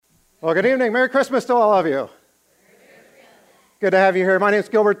Well, good evening. Merry Christmas to all of you. Good to have you here. My name is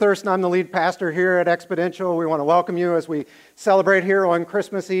Gilbert Thurston. I'm the lead pastor here at Exponential. We want to welcome you as we celebrate here on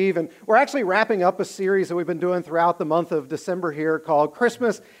Christmas Eve. And we're actually wrapping up a series that we've been doing throughout the month of December here called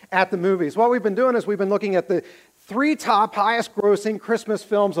Christmas at the Movies. What we've been doing is we've been looking at the three top highest grossing Christmas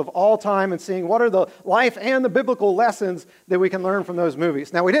films of all time and seeing what are the life and the biblical lessons that we can learn from those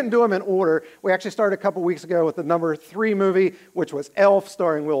movies. Now, we didn't do them in order. We actually started a couple weeks ago with the number 3 movie, which was Elf,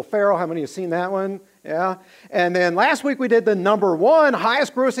 starring Will Ferrell. How many of you have seen that one? Yeah. And then last week we did the number 1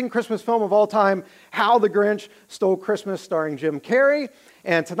 highest grossing Christmas film of all time, How the Grinch Stole Christmas, starring Jim Carrey.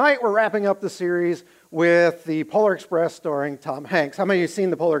 And tonight we're wrapping up the series with the Polar Express starring Tom Hanks. How many of you have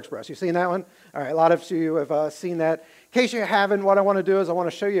seen the Polar Express? You seen that one? All right, a lot of you have seen that. In case you haven't, what I want to do is I want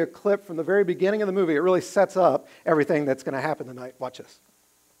to show you a clip from the very beginning of the movie. It really sets up everything that's going to happen tonight. Watch this.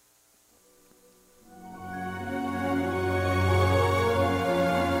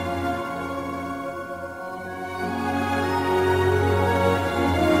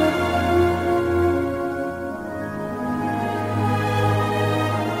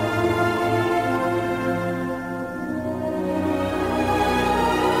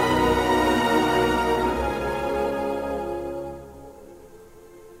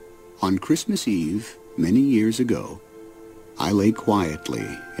 On Christmas Eve, many years ago, I lay quietly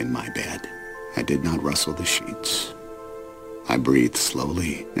in my bed and did not rustle the sheets. I breathed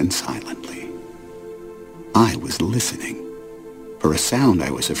slowly and silently. I was listening for a sound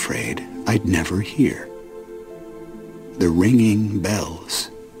I was afraid I'd never hear. The ringing bells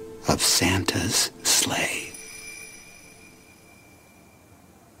of Santa's sleigh.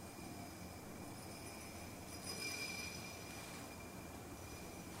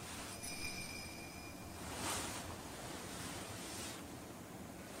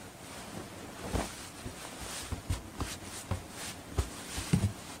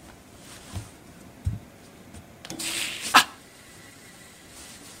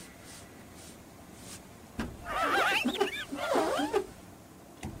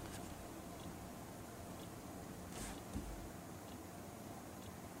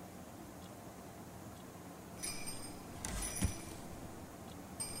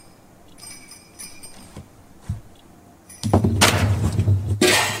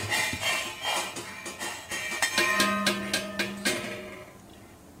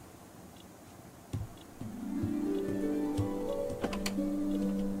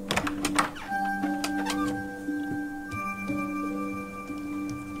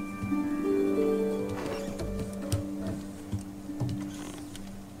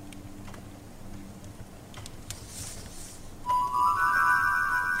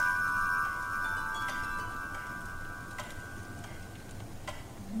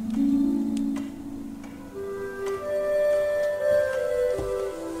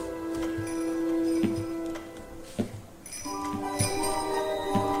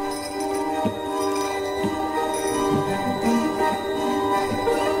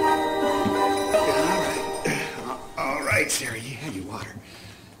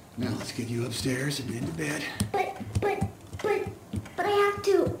 Upstairs and into bed. But I have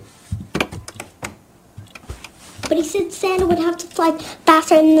to. But he said Santa would have to fly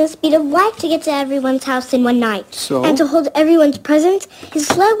faster than the speed of light to get to everyone's house in one night. So? And to hold everyone's presents, his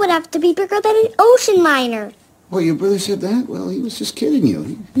sled would have to be bigger than an ocean liner. Well, your brother said that? Well, he was just kidding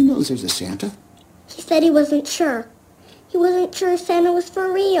you. He knows there's a Santa. He said he wasn't sure. He wasn't sure Santa was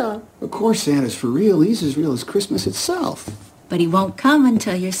for real. Of course Santa's for real. He's as real as Christmas itself. But he won't come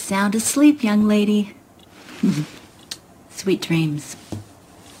until you're sound asleep, young lady. Sweet dreams.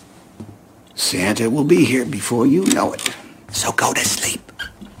 Santa will be here before you know it. So go to sleep.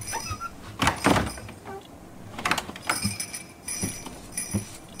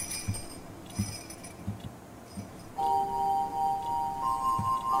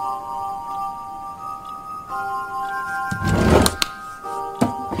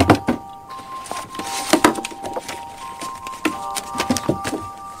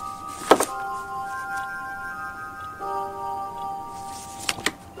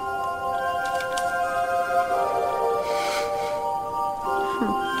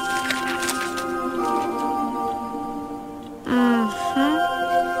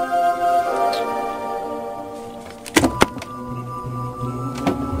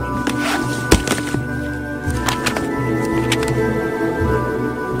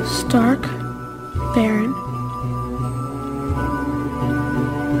 Dark, barren,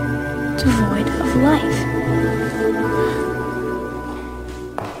 devoid of life.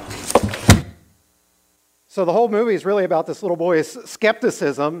 So the whole movie is really about this little boy's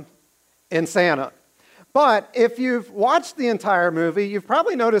skepticism in Santa. But if you've watched the entire movie, you've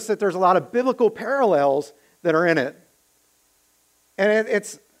probably noticed that there's a lot of biblical parallels that are in it. And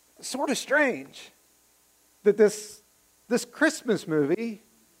it's sort of strange that this Christmas movie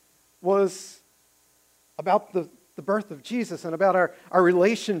was about the birth of Jesus and about our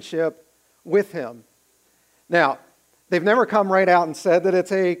relationship with him. Now, they've never come right out and said that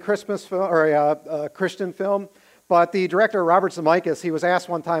it's a Christmas film or a Christian film, but the director, Robert Zemeckis, he was asked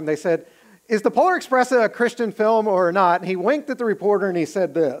one time, they said, "Is the Polar Express a Christian film or not?" And he winked at the reporter and he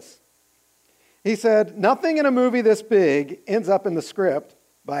said this. He said, "Nothing in a movie this big ends up in the script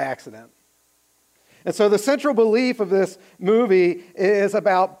by accident." And so the central belief of this movie is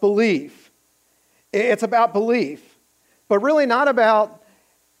about belief. It's about belief, but really not about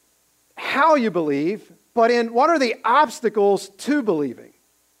how you believe, but in what are the obstacles to believing.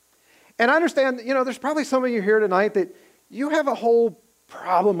 And I understand, there's probably some of you here tonight that you have a whole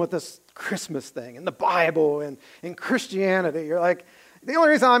problem with this Christmas thing and the Bible and Christianity. You're like, the only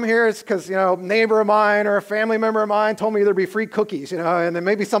reason I'm here is because, a neighbor of mine or a family member of mine told me there'd be free cookies, and then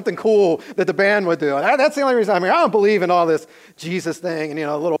maybe something cool that the band would do. That's the only reason I'm here. I don't believe in all this Jesus thing and,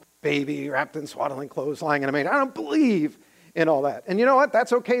 a little baby wrapped in swaddling clothes lying in a manger. I don't believe in all that. And you know what?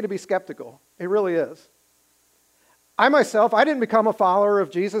 That's okay to be skeptical. It really is. I myself, I didn't become a follower of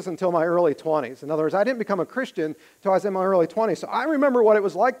Jesus until my early 20s. In other words, I didn't become a Christian until I was in my early 20s. So I remember what it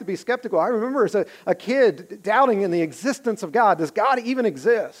was like to be skeptical. I remember as a kid doubting in the existence of God. Does God even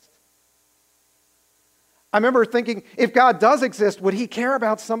exist? I remember thinking, if God does exist, would he care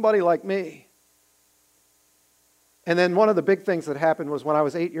about somebody like me? And then one of the big things that happened was when I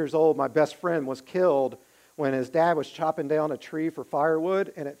was 8 years old, my best friend was killed when his dad was chopping down a tree for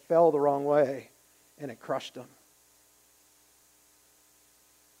firewood, and it fell the wrong way, and it crushed him.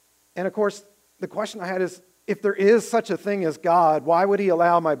 And of course, the question I had is, if there is such a thing as God, why would he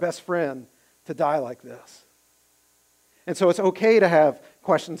allow my best friend to die like this? And so it's okay to have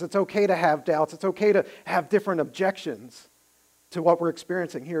questions. It's okay to have doubts. It's okay to have different objections to what we're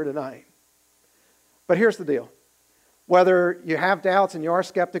experiencing here tonight. But here's the deal. Whether you have doubts and you are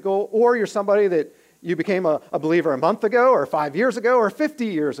skeptical, or you're somebody that you became a believer a month ago, or 5 years ago, or 50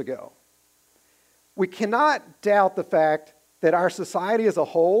 years ago, we cannot doubt the fact that our society as a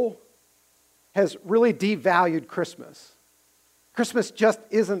whole has really devalued Christmas. Christmas just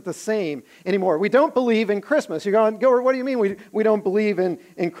isn't the same anymore. We don't believe in Christmas. You're going, Gilbert, what do you mean we don't believe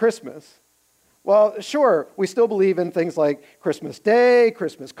in Christmas? Well, sure, we still believe in things like Christmas Day,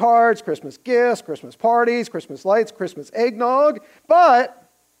 Christmas cards, Christmas gifts, Christmas parties, Christmas lights, Christmas eggnog, but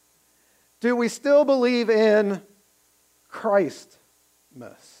do we still believe in Christmas?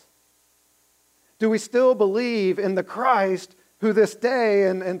 Do we still believe in the Christ who this day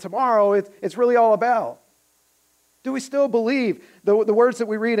and tomorrow it's really all about? Do we still believe the words that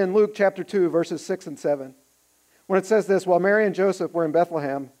we read in Luke chapter 2, verses 6 and 7? When it says this, while Mary and Joseph were in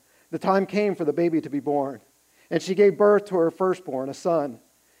Bethlehem, the time came for the baby to be born. And she gave birth to her firstborn, a son.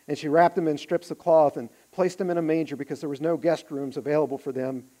 And she wrapped him in strips of cloth and placed him in a manger because there was no guest rooms available for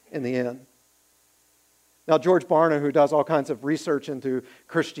them in the inn. Now, George Barna, who does all kinds of research into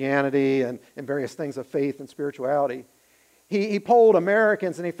Christianity and various things of faith and spirituality, he polled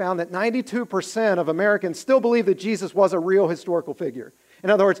Americans and he found that 92% of Americans still believe that Jesus was a real historical figure. In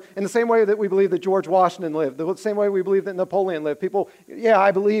other words, in the same way that we believe that George Washington lived, the same way we believe that Napoleon lived, people,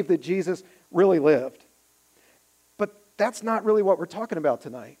 I believe that Jesus really lived. But that's not really what we're talking about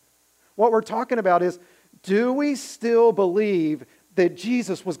tonight. What we're talking about is, do we still believe that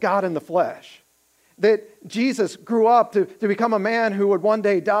Jesus was God in the flesh? That Jesus grew up to become a man who would one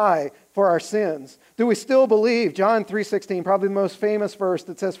day die for our sins? Do we still believe, John 3:16, probably the most famous verse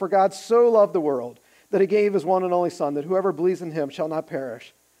that says, "For God so loved the world that he gave his one and only Son, that whoever believes in him shall not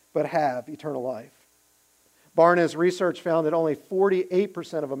perish, but have eternal life." Barna's research found that only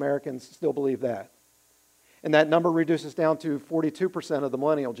 48% of Americans still believe that. And that number reduces down to 42% of the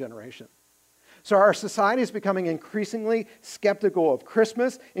millennial generation. So our society is becoming increasingly skeptical of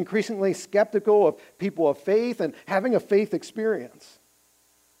Christmas, increasingly skeptical of people of faith and having a faith experience.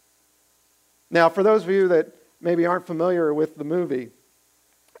 Now, for those of you that maybe aren't familiar with the movie,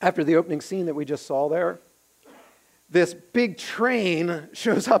 after the opening scene that we just saw there, this big train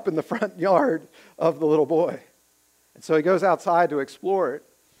shows up in the front yard of the little boy. And so he goes outside to explore it.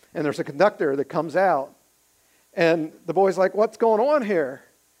 And there's a conductor that comes out. And the boy's like, "What's going on here?"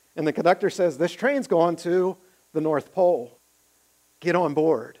 And the conductor says, "This train's going to the North Pole. Get on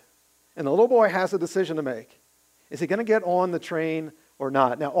board." And the little boy has a decision to make. Is he going to get on the train or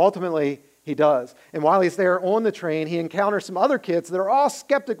not? Now, ultimately, he does. And while he's there on the train, he encounters some other kids that are all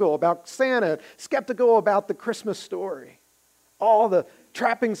skeptical about Santa, skeptical about the Christmas story, all the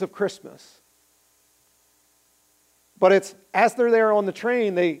trappings of Christmas. But it's as they're there on the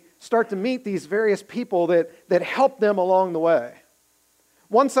train, they start to meet these various people that help them along the way.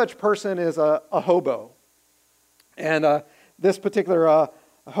 One such person is a hobo. And this particular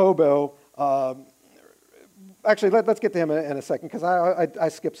hobo, actually, let's get to him in a second, because I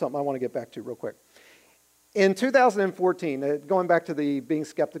skipped something I want to get back to real quick. In 2014, going back to the being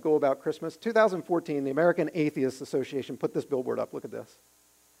skeptical about Christmas, 2014, the American Atheists Association put this billboard up. Look at this.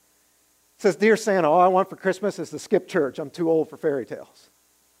 It says, "Dear Santa, all I want for Christmas is to skip church. I'm too old for fairy tales."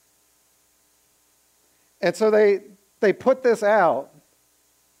 And so they put this out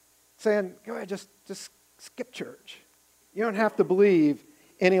saying, go ahead, just skip church. You don't have to believe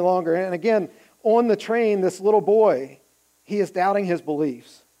any longer. And again, on the train, this little boy, he is doubting his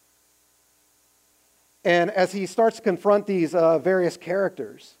beliefs. And as he starts to confront these various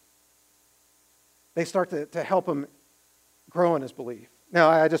characters, they start to help him grow in his belief. Now,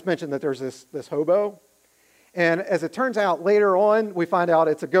 I just mentioned that there's this hobo. And as it turns out, later on, we find out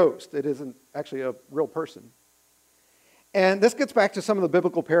it's a ghost. It isn't actually a real person. And this gets back to some of the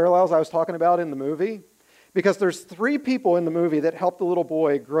biblical parallels I was talking about in the movie, because there's 3 people in the movie that help the little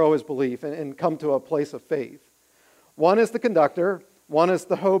boy grow his belief and come to a place of faith. One is the conductor, one is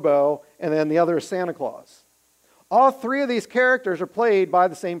the hobo, and then the other is Santa Claus. All 3 of these characters are played by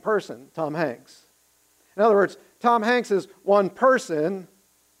the same person, Tom Hanks. In other words, Tom Hanks is one person,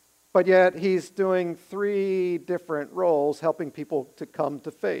 but yet he's doing 3 different roles, helping people to come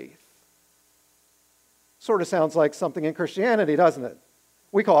to faith. Sort of sounds like something in Christianity, doesn't it?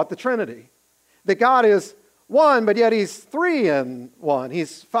 We call it the Trinity. That God is one, but yet he's 3 in one.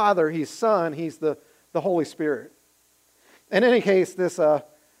 He's Father, he's Son, he's the Holy Spirit. In any case, this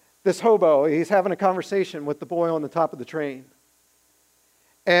hobo, he's having a conversation with the boy on the top of the train.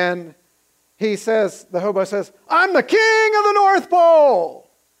 And the hobo says, "I'm the king of the North Pole."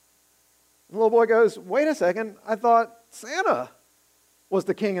 The little boy goes, "Wait a second, I thought Santa was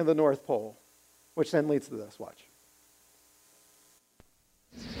the king of the North Pole," which then leads to this. Watch.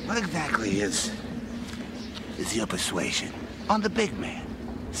 What exactly is your persuasion on the big man,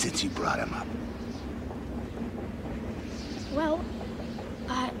 since you brought him up? Well,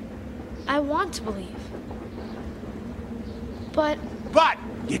 I want to believe. But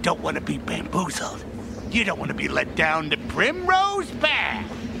you don't want to be bamboozled. You don't want to be led down the primrose path.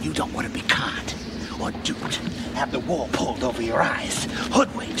 You don't want to be conned or duped. Have the wool pulled over your eyes.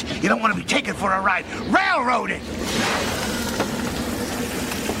 Hoodwinked. You don't want to be taken for a ride. Railroaded.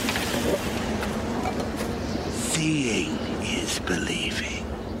 Seeing is believing.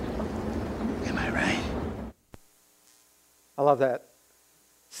 Am I right? I love that.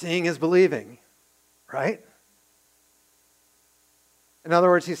 Seeing is believing, right? In other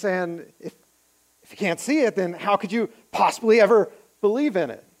words, he's saying, if you can't see it, then how could you possibly ever believe in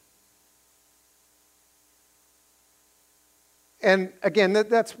it? And again,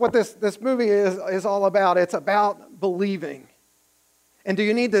 that's what this movie is all about. It's about believing. And do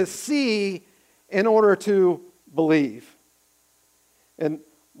you need to see in order to believe? And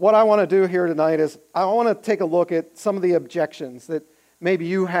what I want to do here tonight is I want to take a look at some of the objections that maybe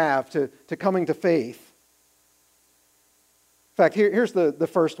you have to coming to faith. In fact, here's the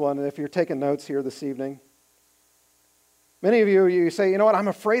first one, and if you're taking notes here this evening. Many of you say, you know what, I'm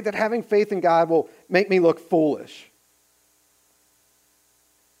afraid that having faith in God will make me look foolish.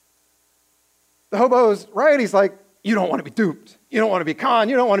 The hobo's right. He's like, you don't want to be duped. You don't want to be conned.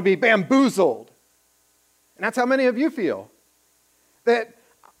 You don't want to be bamboozled. And that's how many of you feel. That,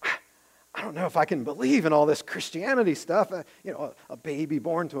 I don't know if I can believe in all this Christianity stuff. A baby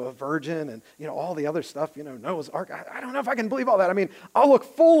born to a virgin and, all the other stuff, Noah's Ark. I don't know if I can believe all that. I mean, I'll look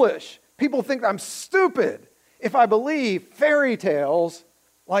foolish. People think I'm stupid if I believe fairy tales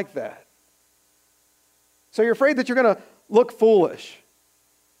like that. So you're afraid that you're going to look foolish.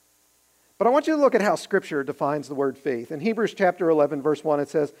 But I want you to look at how Scripture defines the word faith. In Hebrews chapter 11, verse 1, it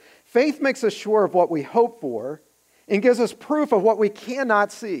says, "Faith makes us sure of what we hope for and gives us proof of what we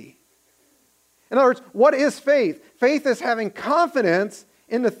cannot see." In other words, what is faith? Faith is having confidence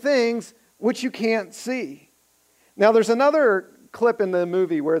in the things which you can't see. Now, there's another clip in the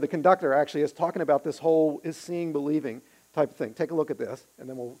movie where the conductor actually is talking about this whole is seeing, believing type of thing. Take a look at this, and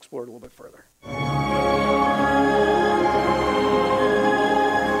then we'll explore it a little bit further.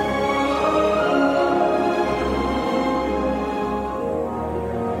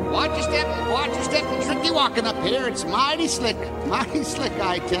 Watch your step, tricky walking up here. It's mighty slick,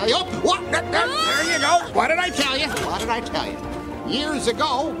 I tell you. Oh, what? There you go. What did I tell you? Years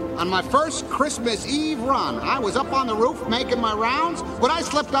ago, on my first Christmas Eve run, I was up on the roof making my rounds, but I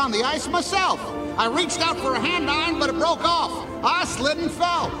slipped on the ice myself. I reached out for a hand iron, but it broke off. I slid and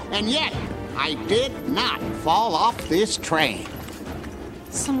fell, and yet I did not fall off this train.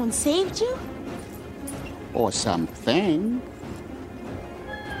 Someone saved you? Or something.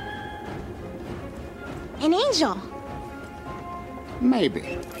 An angel.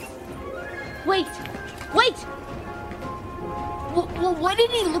 Maybe. Wait! What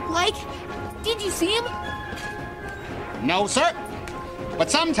did he look like? Did you see him? No, sir. But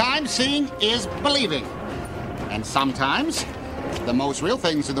sometimes seeing is believing. And sometimes the most real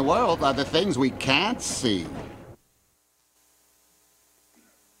things in the world are the things we can't see.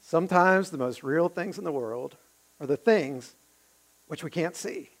 Sometimes the most real things in the world are the things which we can't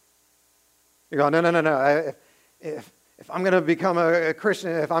see. You're going, no. If I'm going to become a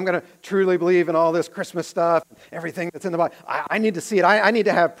Christian, if I'm going to truly believe in all this Christmas stuff, everything that's in the Bible, I need to see it. I need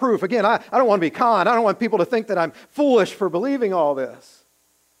to have proof. Again, I don't want to be conned. I don't want people to think that I'm foolish for believing all this.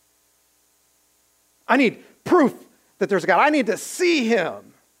 I need proof that there's a God. I need to see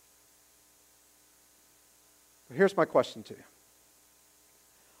him. But here's my question to you.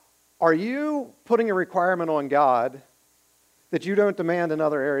 Are you putting a requirement on God that you don't demand in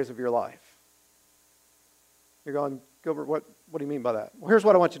other areas of your life? You're going, Gilbert, what do you mean by that? Well, here's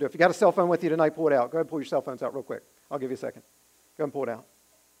what I want you to do. If you got a cell phone with you tonight, pull it out. Go ahead and pull your cell phones out real quick. I'll give you a second. Go ahead and pull it out.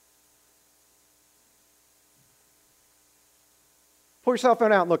 Pull your cell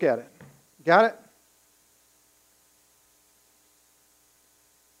phone out and look at it. Got it?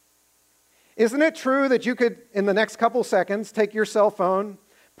 Isn't it true that you could, in the next couple seconds, take your cell phone,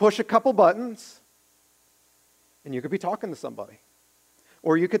 push a couple buttons, and you could be talking to somebody?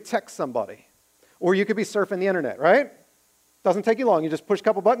 Or you could text somebody. Or you could be surfing the internet, right? Doesn't take you long. You just push a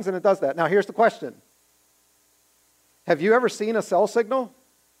couple buttons and it does that. Now here's the question. Have you ever seen a cell signal?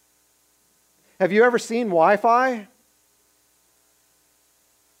 Have you ever seen Wi-Fi?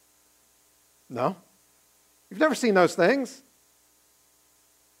 No. You've never seen those things.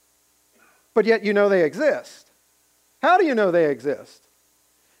 But yet you know they exist. How do you know they exist?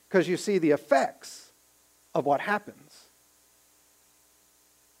 Because you see the effects of what happens.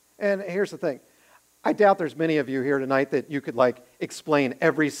 And here's the thing. I doubt there's many of you here tonight that you could explain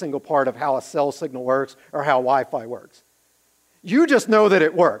every single part of how a cell signal works or how Wi-Fi works. You just know that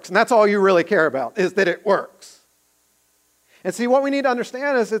it works, and that's all you really care about, is that it works. And see, what we need to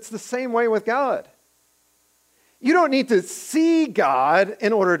understand is it's the same way with God. You don't need to see God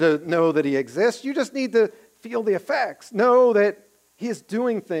in order to know that he exists. You just need to feel the effects, know that he is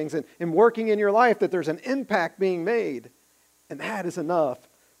doing things and working in your life, that there's an impact being made. And that is enough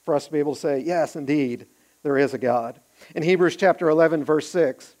for us to be able to say, yes, indeed, there is a God. In Hebrews chapter 11, verse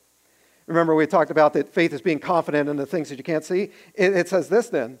 6, remember we talked about that faith is being confident in the things that you can't see? It says this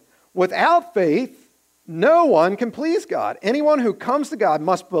then, without faith, no one can please God. Anyone who comes to God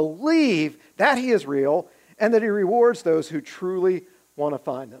must believe that he is real and that he rewards those who truly want to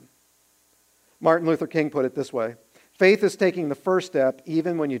find him. Martin Luther King put it this way, faith is taking the first step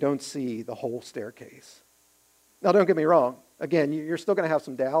even when you don't see the whole staircase. Now, don't get me wrong. Again, you're still going to have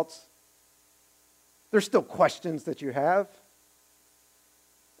some doubts. There's still questions that you have.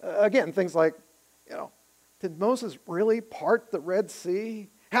 Again, things like, did Moses really part the Red Sea?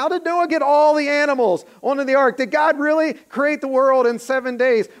 How did Noah get all the animals onto the ark? Did God really create the world in 7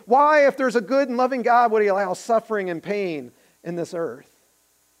 days? Why, if there's a good and loving God, would he allow suffering and pain in this earth?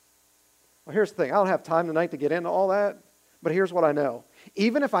 Well, here's the thing. I don't have time tonight to get into all that, but here's what I know.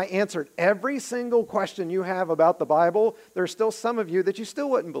 Even if I answered every single question you have about the Bible, there's still some of you that you still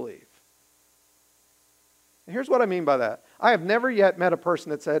wouldn't believe. And here's what I mean by that. I have never yet met a person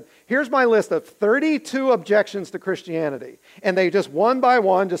that said, here's my list of 32 objections to Christianity. And they just one by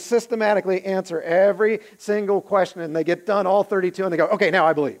one, just systematically answer every single question, and they get done all 32, and they go, okay, now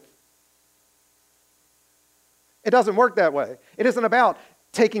I believe. It doesn't work that way. It isn't about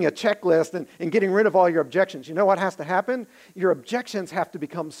taking a checklist and getting rid of all your objections. You know what has to happen? Your objections have to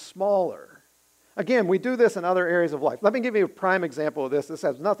become smaller. Again, we do this in other areas of life. Let me give you a prime example of this. This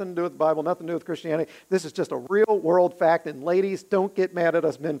has nothing to do with the Bible, nothing to do with Christianity. This is just a real world fact, and ladies, don't get mad at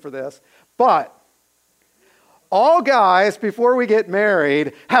us men for this. But all guys, before we get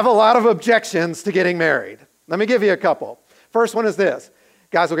married, have a lot of objections to getting married. Let me give you a couple. First one is this.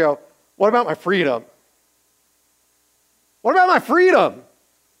 Guys will go, what about my freedom? What about my freedom?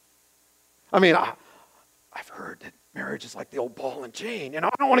 I mean, I've heard that marriage is like the old ball and chain. I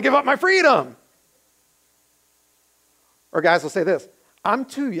don't want to give up my freedom. Or guys will say this, I'm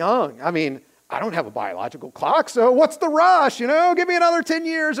too young. I mean, I don't have a biological clock, so what's the rush? Give me another 10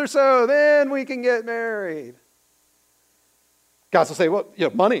 years or so, then we can get married. Guys will say, well,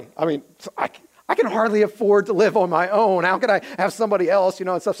 money. I mean, I I can hardly afford to live on my own. How could I have somebody else,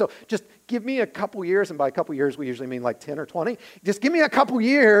 and stuff? So just give me a couple years, and by a couple years, we usually mean like 10 or 20. Just give me a couple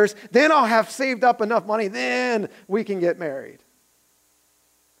years, then I'll have saved up enough money, then we can get married.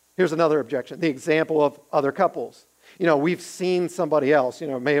 Here's another objection, the example of other couples. We've seen somebody else,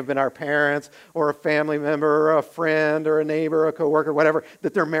 it may have been our parents or a family member or a friend or a neighbor or a coworker, whatever,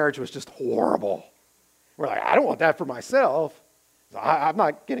 that their marriage was just horrible. We're like, I don't want that for myself. I'm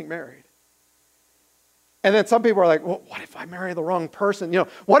not getting married. And then some people are like, well, what if I marry the wrong person?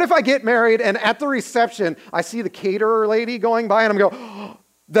 What if I get married and at the reception, I see the caterer lady going by and I'm going, oh,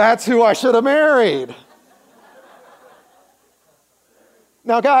 that's who I should have married.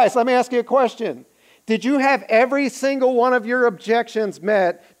 Now, guys, let me ask you a question. Did you have every single one of your objections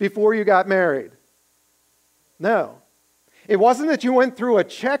met before you got married? No. It wasn't that you went through a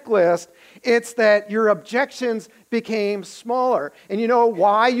checklist. It's that your objections became smaller. And you know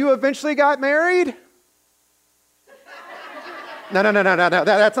why you eventually got married? No,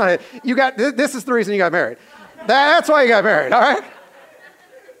 that's not it. This is the reason you got married. That's why you got married, all right?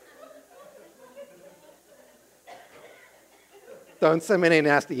 Don't send me any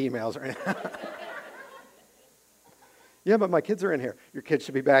nasty emails or anything. Yeah, but my kids are in here. Your kids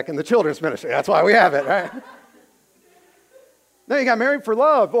should be back in the children's ministry. That's why we have it, right? No, you got married for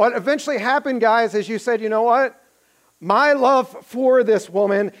love. What eventually happened, guys, is you said, you know what? My love for this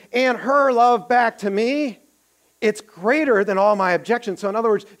woman and her love back to me, it's greater than all my objections. So in other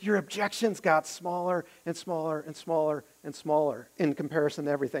words, your objections got smaller and smaller and smaller and smaller in comparison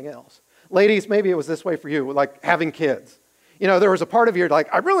to everything else. Ladies, maybe it was this way for you, like having kids. There was a part of you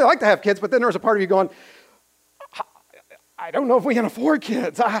like, I'd really like to have kids, but then there was a part of you going, I don't know if we can afford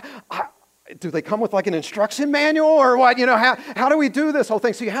kids. Do they come with like an instruction manual or what? How do we do this whole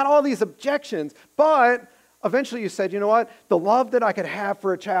thing? So you had all these objections, but eventually you said, you know what? The love that I could have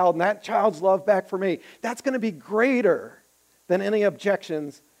for a child and that child's love back for me, that's going to be greater than any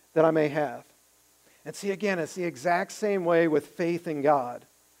objections that I may have. And see, again, it's the exact same way with faith in God.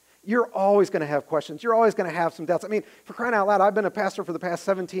 You're always going to have questions. You're always going to have some doubts. I mean, for crying out loud, I've been a pastor for the past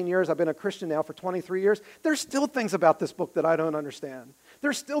 17 years. I've been a Christian now for 23 years. There's still things about this book that I don't understand.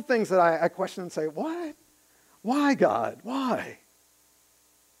 There's still things that I question and say, what? Why, God? Why?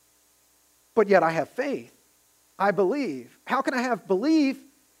 But yet I have faith. I believe. How can I have belief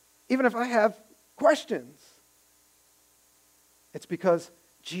even if I have questions? It's because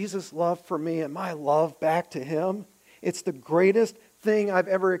Jesus' love for me and my love back to him, it's the greatest thing I've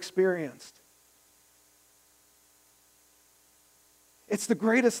ever experienced. It's the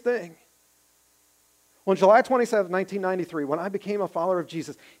greatest thing. On July 27, 1993, when I became a follower of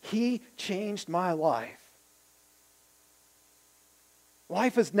Jesus, he changed my life.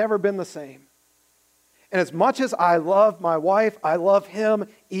 Life has never been the same. And as much as I love my wife, I love him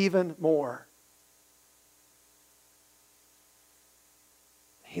even more.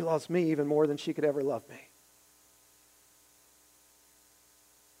 He loves me even more than she could ever love me.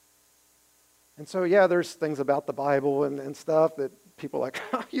 And so, yeah, there's things about the Bible and stuff that people are like,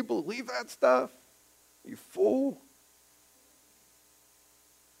 oh, you believe that stuff? You fool.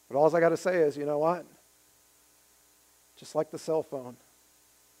 But all I got to say is, you know what? Just like the cell phone.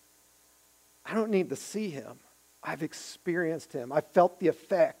 I don't need to see him. I've experienced him. I've felt the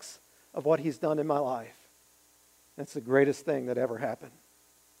effects of what he's done in my life. That's the greatest thing that ever happened.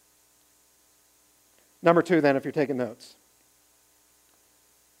 Number 2, then, if you're taking notes.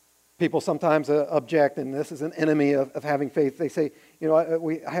 People sometimes object, and this is an enemy of having faith. They say,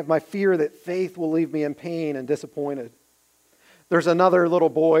 I have my fear that faith will leave me in pain and disappointed. There's another little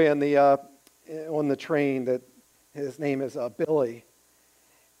boy on the train that his name is Billy.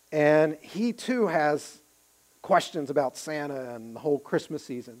 And he too has questions about Santa and the whole Christmas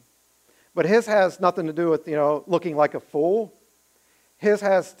season. But his has nothing to do with, looking like a fool. His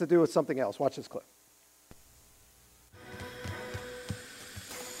has to do with something else. Watch this clip.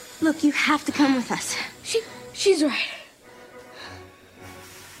 Look, you have to come with us. She's right.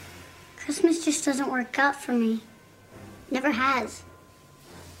 Christmas just doesn't work out for me. Never has.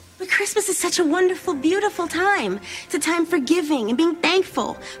 But Christmas is such a wonderful, beautiful time. It's a time for giving and being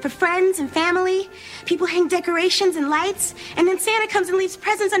thankful for friends and family. People hang decorations and lights, and then Santa comes and leaves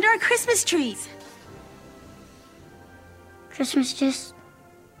presents under our Christmas trees. Christmas just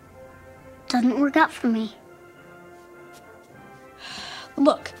doesn't work out for me.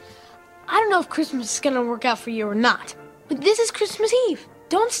 Look, I don't know if Christmas is going to work out for you or not, but this is Christmas Eve.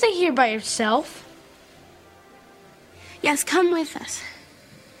 Don't stay here by yourself. Yes, come with us.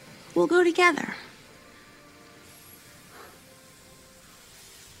 We'll go together.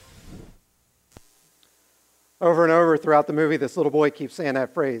 Over and over throughout the movie, this little boy keeps saying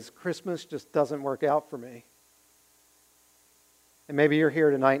that phrase, Christmas just doesn't work out for me. And maybe you're here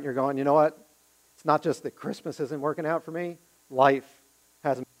tonight and you're going, you know what? It's not just that Christmas isn't working out for me. Life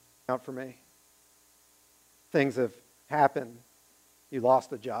hasn't worked out for me. Things have happened. You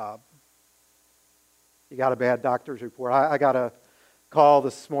lost a job. You got a bad doctor's report. I got a call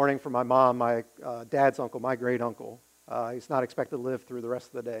this morning from my mom, my dad's uncle, my great uncle. He's not expected to live through the rest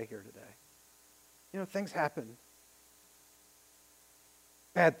of the day here today. You know, things happen.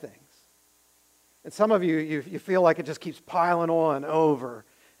 Bad things. And some of you feel like it just keeps piling on over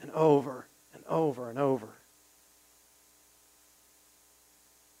and over and over and over.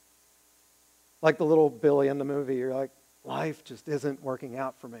 Like the little Billy in the movie, you're like, life just isn't working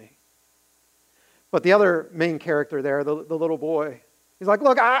out for me. But the other main character there, the little boy, he's like,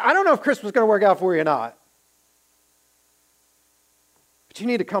 look, I don't know if Christmas is going to work out for you or not. But you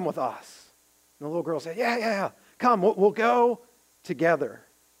need to come with us. And the little girl said, yeah, come, we'll go together.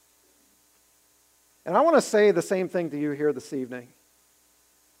 And I want to say the same thing to you here this evening.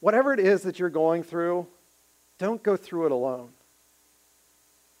 Whatever it is that you're going through, don't go through it alone.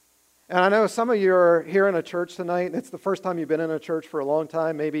 And I know some of you are here in a church tonight, and it's the first time you've been in a church for a long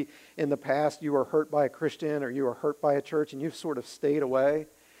time. Maybe in the past you were hurt by a Christian or you were hurt by a church and you've sort of stayed away.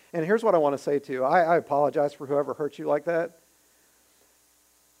 And here's what I want to say to you. I apologize for whoever hurt you like that.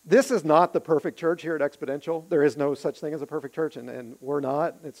 This is not the perfect church here at Exponential. There is no such thing as a perfect church, and we're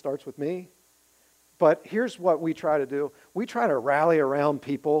not. It starts with me. But here's what we try to do. We try to rally around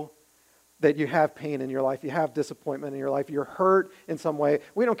people that you have pain in your life, you have disappointment in your life, you're hurt in some way.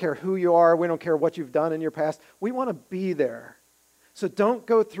 We don't care who you are. We don't care what you've done in your past. We want to be there. So don't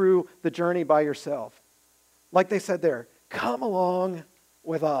go through the journey by yourself. Like they said there, come along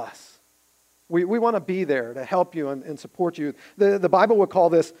with us. We want to be there to help you and support you. The Bible would call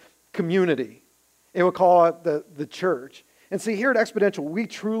this community. It would call it the church. And see, here at Exponential, we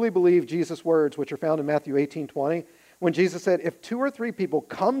truly believe Jesus' words, which are found in Matthew 18:20, when Jesus said, if 2 or 3 people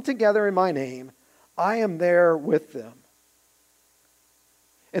come together in my name, I am there with them.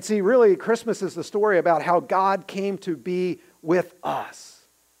 And see, really, Christmas is the story about how God came to be with us.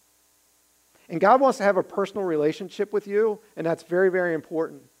 And God wants to have a personal relationship with you, and that's very, very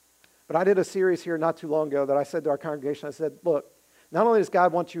important. But I did a series here not too long ago that I said to our congregation, I said, look, not only does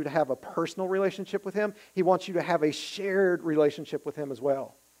God want you to have a personal relationship with Him, He wants you to have a shared relationship with Him as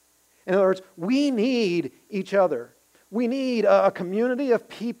well. In other words, we need each other. We need a community of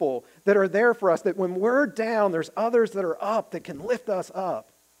people that are there for us, that when we're down, there's others that are up that can lift us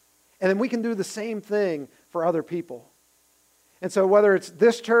up. And then we can do the same thing for other people. And so whether it's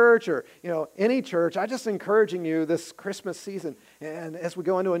this church or any church, I'm just encouraging you this Christmas season, and as we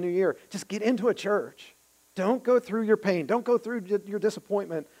go into a new year, just get into a church. Don't go through your pain. Don't go through your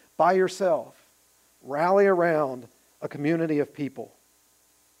disappointment by yourself. Rally around a community of people.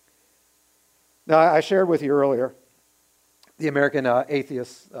 Now, I shared with you earlier, the American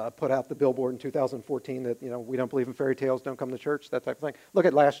Atheists put out the billboard in 2014 that, we don't believe in fairy tales, don't come to church, that type of thing. Look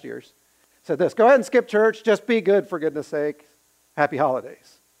at last year's. It said this, go ahead and skip church, just be good for goodness sake. Happy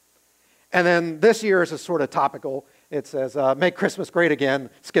holidays. And then this year's is sort of topical. It says, make Christmas great again,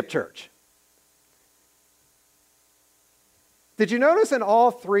 skip church. Did you notice in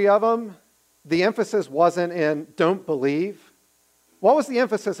all 3 of them, the emphasis wasn't in don't believe? What was the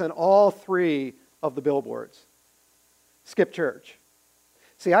emphasis in all 3 of the billboards? Skip church.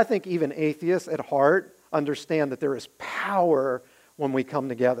 See, I think even atheists at heart understand that there is power when we come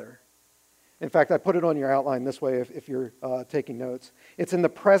together. In fact, I put it on your outline this way if you're taking notes. It's in the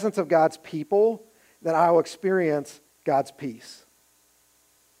presence of God's people that I will experience God's peace.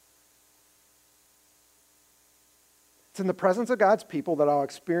 It's in the presence of God's people that I'll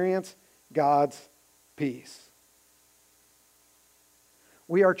experience God's peace.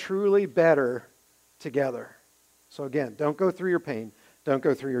 We are truly better together. So again, don't go through your pain. Don't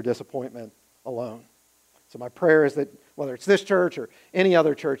go through your disappointment alone. So my prayer is that whether it's this church or any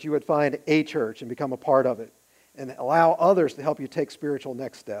other church, you would find a church and become a part of it and allow others to help you take spiritual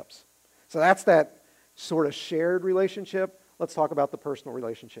next steps. So that's that sort of shared relationship. Let's talk about the personal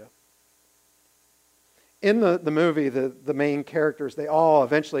relationship. In the movie, the main characters, they all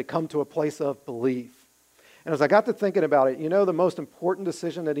eventually come to a place of belief. And as I got to thinking about it, the most important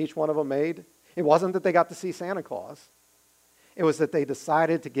decision that each one of them made, it wasn't that they got to see Santa Claus. It was that they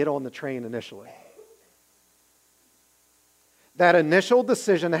decided to get on the train initially. That initial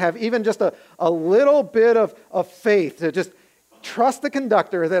decision to have even just a little bit of faith, to just trust the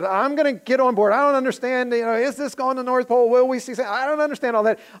conductor that I'm going to get on board. I don't understand, is this going to North Pole? Will we see Santa? I don't understand all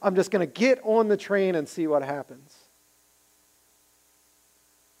that. I'm just going to get on the train and see what happens.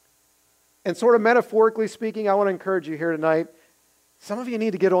 And sort of metaphorically speaking, I want to encourage you here tonight, some of you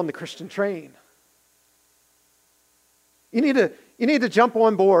need to get on the Christian train. You need to jump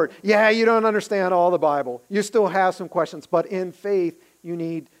on board. Yeah, you don't understand all the Bible. You still have some questions, but in faith, you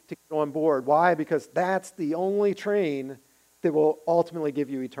need to get on board. Why? Because that's the only train that will ultimately give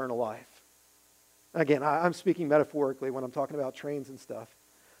you eternal life. Again, I'm speaking metaphorically when I'm talking about trains and stuff.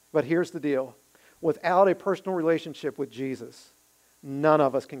 But here's the deal. Without a personal relationship with Jesus, none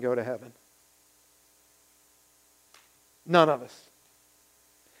of us can go to heaven. None of us.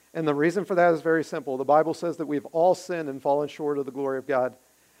 And the reason for that is very simple. The Bible says that we've all sinned and fallen short of the glory of God.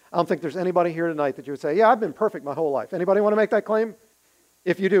 I don't think there's anybody here tonight that you would say, yeah, I've been perfect my whole life. Anybody want to make that claim?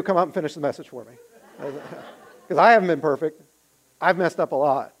 If you do, come up and finish the message for me. Because I haven't been perfect. I've messed up a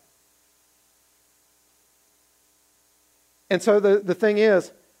lot. And so the thing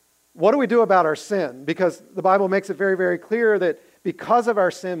is, what do we do about our sin? Because the Bible makes it very, very clear that because of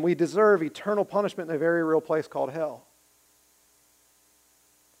our sin, we deserve eternal punishment in a very real place called hell.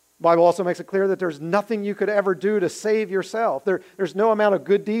 The Bible also makes it clear that there's nothing you could ever do to save yourself. There's no amount of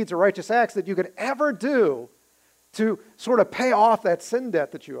good deeds or righteous acts that you could ever do to sort of pay off that sin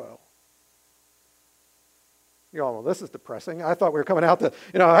debt that you owe. You're all, well, this is depressing. I thought we were coming out to,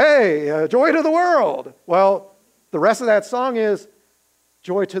 hey, joy to the world. Well, the rest of that song is,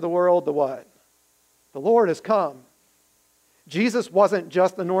 joy to the world, the what? The Lord has come. Jesus wasn't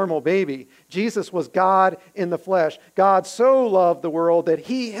just a normal baby. Jesus was God in the flesh. God so loved the world that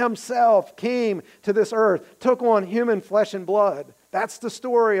he himself came to this earth, took on human flesh and blood. That's the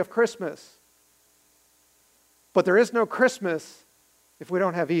story of Christmas. But there is no Christmas if we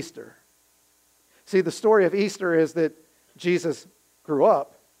don't have Easter. See, the story of Easter is that Jesus grew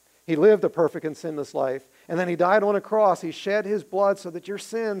up. He lived a perfect and sinless life. And then he died on a cross. He shed his blood so that your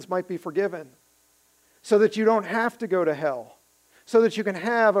sins might be forgiven. So that you don't have to go to hell. So that you can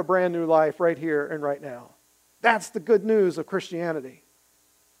have a brand new life right here and right now. That's the good news of Christianity.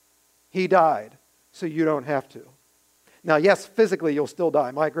 He died so you don't have to. Now, yes, physically you'll still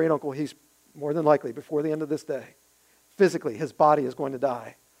die. My great uncle, he's more than likely before the end of this day. Physically, his body is going to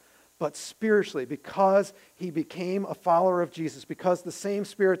die. But spiritually, because he became a follower of Jesus, because the same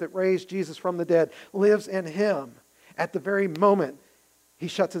Spirit that raised Jesus from the dead lives in him, at the very moment he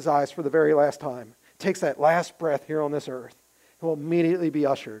shuts his eyes for the very last time, takes that last breath here on this earth, he will immediately be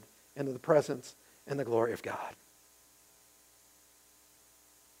ushered into the presence and the glory of God.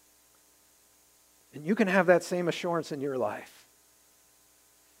 And you can have that same assurance in your life.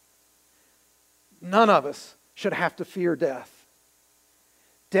 None of us should have to fear death.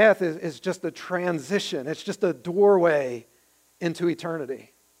 Death is just a transition. It's just a doorway into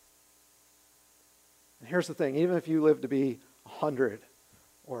eternity. And here's the thing. Even if you live to be 100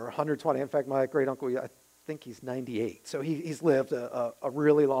 or 120, in fact, my great uncle, I think he's 98. So he's lived a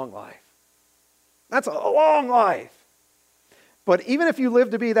really long life. That's a long life. But even if you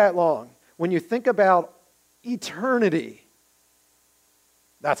live to be that long, when you think about eternity,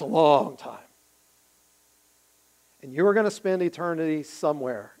 that's a long time. And you are going to spend eternity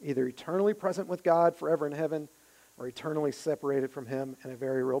somewhere, either eternally present with God forever in heaven or eternally separated from him in a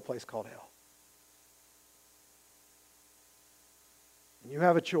very real place called hell. And you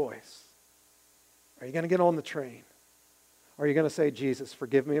have a choice. Are you going to get on the train? Or are you going to say, Jesus,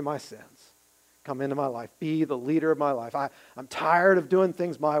 forgive me of my sins. Come into my life. Be the leader of my life. I'm tired of doing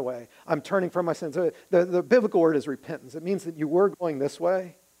things my way. I'm turning from my sins. The biblical word is repentance. It means that you were going this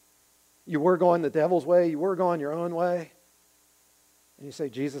way. You were going the devil's way. You were going your own way. And you say,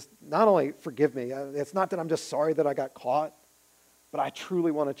 Jesus, not only forgive me. It's not that I'm just sorry that I got caught, but I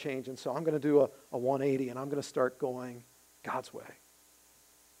truly want to change. And so I'm going to do a 180 and I'm going to start going God's way.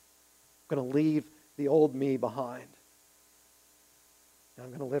 I'm going to leave the old me behind. And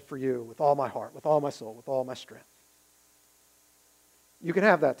I'm going to live for you with all my heart, with all my soul, with all my strength. You can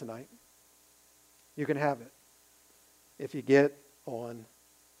have that tonight. You can have it if you get on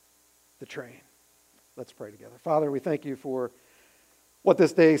the train. Let's pray together. Father, we thank you for what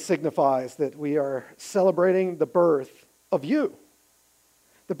this day signifies, that we are celebrating the birth of you.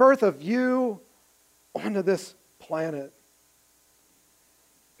 The birth of you onto this planet.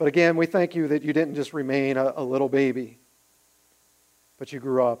 But again, we thank you that you didn't just remain a little baby, but you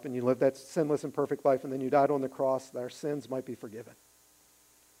grew up and you lived that sinless and perfect life, and then you died on the cross that our sins might be forgiven.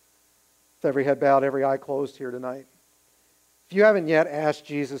 With every head bowed, every eye closed here tonight, if you haven't yet asked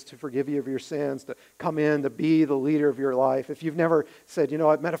Jesus to forgive you of your sins, to come in, to be the leader of your life, if you've never said, you know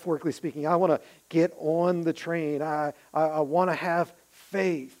what, metaphorically speaking, I want to get on the train, I want to have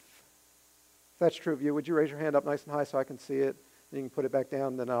faith. If that's true of you, would you raise your hand up nice and high so I can see it? You can put it back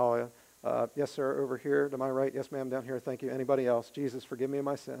down, then I'll, yes sir, over here to my right, yes ma'am, down here, thank you. Anybody else? Jesus, forgive me of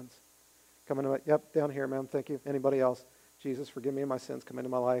my sins. come into my, yep, down here, ma'am, thank you. Anybody else? Jesus, forgive me of my sins, come into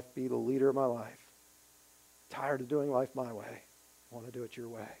my life, be the leader of my life. Tired of doing life my way. I want to do it your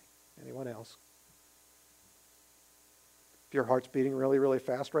way. Anyone else? If your heart's beating really, really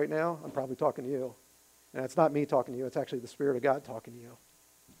fast right now, I'm probably talking to you. And it's not me talking to you, it's actually the Spirit of God talking to you.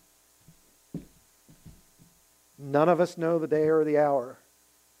 None of us know the day or the hour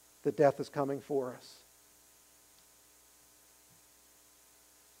that death is coming for us.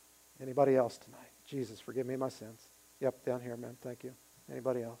 Anybody else tonight? Jesus, forgive me my sins. Yep, down here, man. Thank you.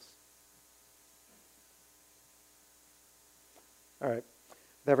 Anybody else? All right.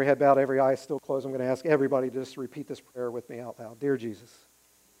 With every head bowed, every eye still closed, I'm going to ask everybody to just repeat this prayer with me out loud. Dear Jesus,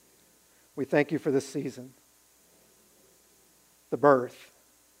 we thank you for this season, the birth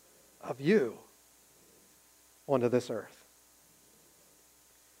of you onto this earth.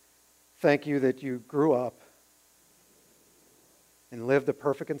 Thank you that you grew up and lived a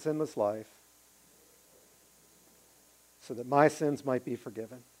perfect and sinless life so that my sins might be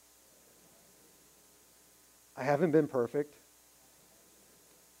forgiven. I haven't been perfect.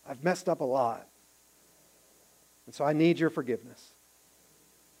 I've messed up a lot. And so I need your forgiveness.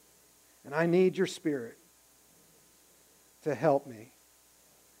 And I need your Spirit to help me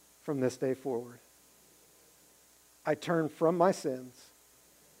from this day forward. I turn from my sins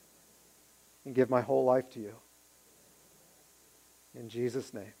and give my whole life to you. In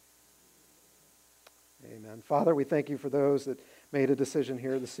Jesus' name. Amen. Father, we thank you for those that made a decision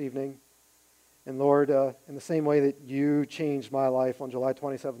here this evening. And Lord, in the same way that you changed my life on July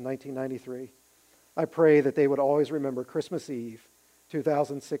 27, 1993, I pray that they would always remember Christmas Eve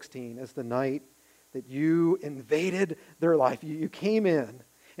 2016 as the night that you invaded their life. You came in,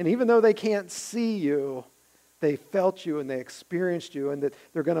 and even though they can't see you, they felt you and they experienced you, and that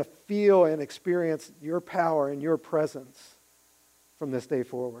they're going to feel and experience your power and your presence from this day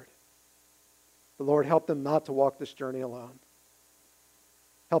forward. The Lord, help them not to walk this journey alone.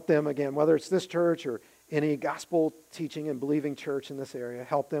 Help them, again, whether it's this church or any gospel teaching and believing church in this area,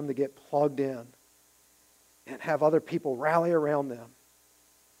 help them to get plugged in and have other people rally around them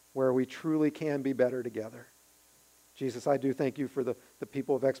where we truly can be better together. Jesus, I do thank you for the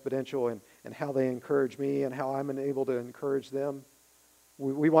people of Exponential and how they encourage me and how I'm able to encourage them.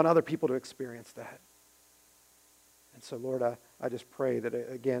 We want other people to experience that. And so, Lord, I just pray that,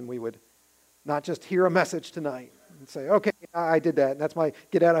 again, we would not just hear a message tonight and say, okay, I did that, and that's my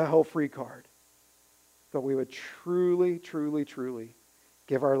get-out-of-hell-free card. But we would truly, truly, truly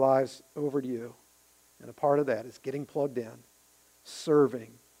give our lives over to you. And a part of that is getting plugged in,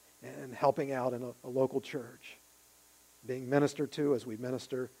 serving, and helping out in a local church, being ministered to as we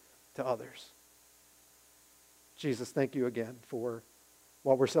minister to others. Jesus, thank you again for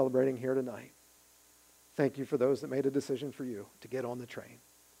what we're celebrating here tonight. Thank you for those that made a decision for you to get on the train.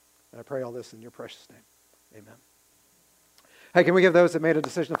 And I pray all this in your precious name. Amen. Hey, can we give those that made a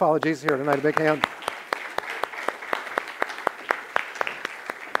decision to follow Jesus here tonight a big hand?